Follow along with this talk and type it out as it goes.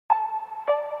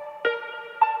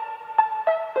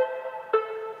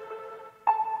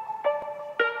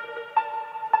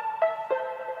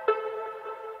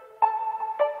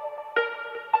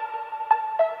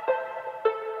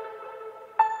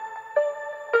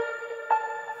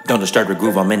Don't disturb the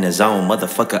groove, I'm in the zone,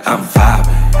 motherfucker, I'm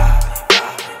vibing.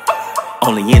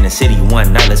 Only in the city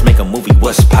one night, let's make a movie,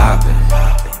 what's poppin'?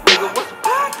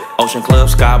 Ocean Club,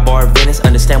 Sky Bar, Venice,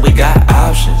 understand we got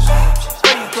options.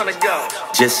 Where you gonna go?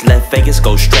 Just let Vegas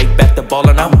go straight back the ball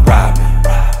and I'm robbing.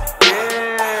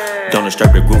 Don't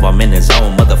disturb the groove, I'm in the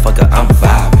zone, motherfucker, I'm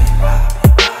vibing.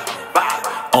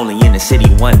 Only in the city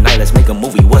one night, let's make a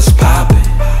movie, what's poppin'?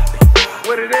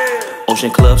 What it is?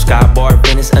 Ocean Club, Sky Bar,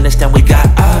 Venice, understand we got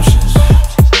options.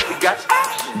 We got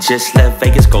options. Just let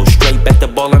Vegas go straight back the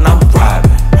ball and I'm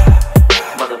robbing.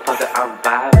 Motherfucker, I'm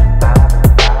vibing.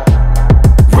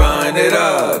 Run it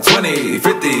up, 20,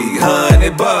 50,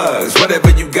 100 bucks. Whatever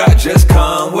you got, just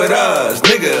come with us.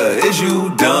 Nigga, is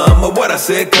you dumb or what I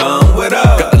said? Come with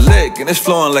us. Got a lick and it's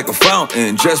flowing like a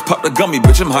fountain. Just popped a gummy,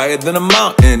 bitch, I'm higher than a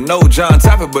mountain. No John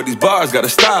Topper, but these bars got a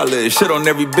stylish. Shit on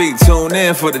every beat, tune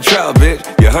in for the trial, bitch.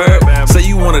 You heard? Say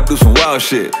you wanna do some wild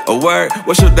shit. A word?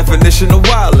 What's your definition of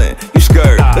wildin'? You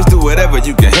skirt? Let's do whatever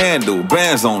you can handle.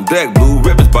 Bands on deck, blue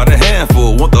ribbons by the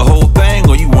handful. Want the whole thing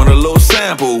or you want a little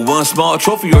sample? One small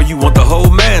trophy or you want the whole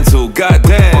mantle?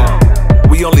 Goddamn,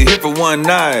 we only here for one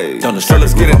night. Don't disturb,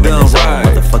 let's get it done right.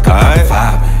 Motherfucker, I'm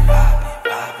vibing.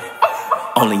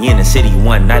 Only in the city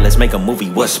one night, let's make a movie,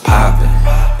 what's poppin'?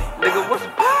 Nigga, what's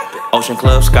poppin'? Ocean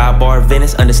Club, Sky Bar,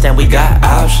 Venice, understand we got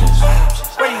options.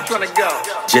 Where you tryna go?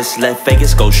 Just let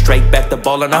Vegas go straight back the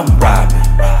ball and I'm robbing.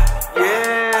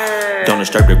 Yeah. Don't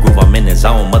disturb the groove, I'm in the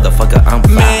zone, motherfucker, I'm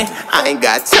vibing. Man, I ain't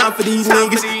got time for these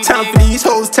niggas. Time for these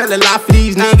hoes, tell a lie for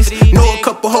these niggas. Know a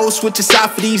couple hoes switch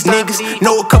aside for these niggas.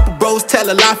 Know a couple bros, tell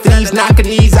a lie for these knockin'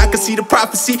 knees. I can see the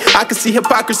prophecy, I can see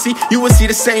hypocrisy. You would see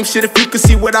the same shit if you could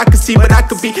see what I could see. But I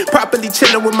could be properly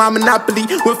chillin' with my monopoly.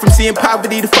 Went from seeing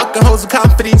poverty to fucking hoes with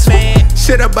confidence.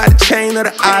 Shit up by the chain of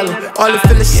the island. All the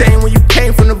feelings same when you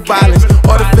came from the violence.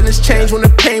 All the feelings change when the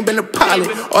pain been a pilot.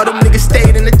 All them niggas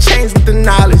stayed in the chains with the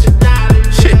knowledge.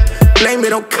 Shit, blame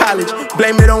it on college.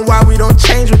 Blame it on why we don't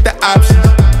change with the options.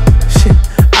 Shit,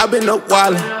 I've been up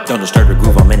wildin'. Don't disturb the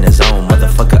groove, I'm in the zone,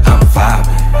 motherfucker, I'm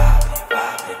vibing.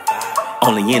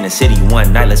 Only in the city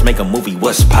one night, let's make a movie,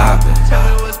 what's poppin'? Tell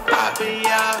me what's poppin',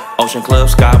 y'all. Ocean Club,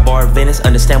 Sky Bar, Venice,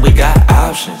 understand we got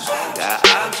options. Got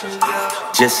options,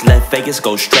 y'all. Just let Vegas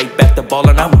go straight back the ball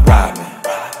and I'm robbing.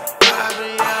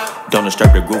 Don't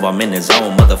disturb the groove, I'm in the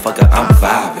zone, motherfucker, I'm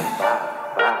vibing.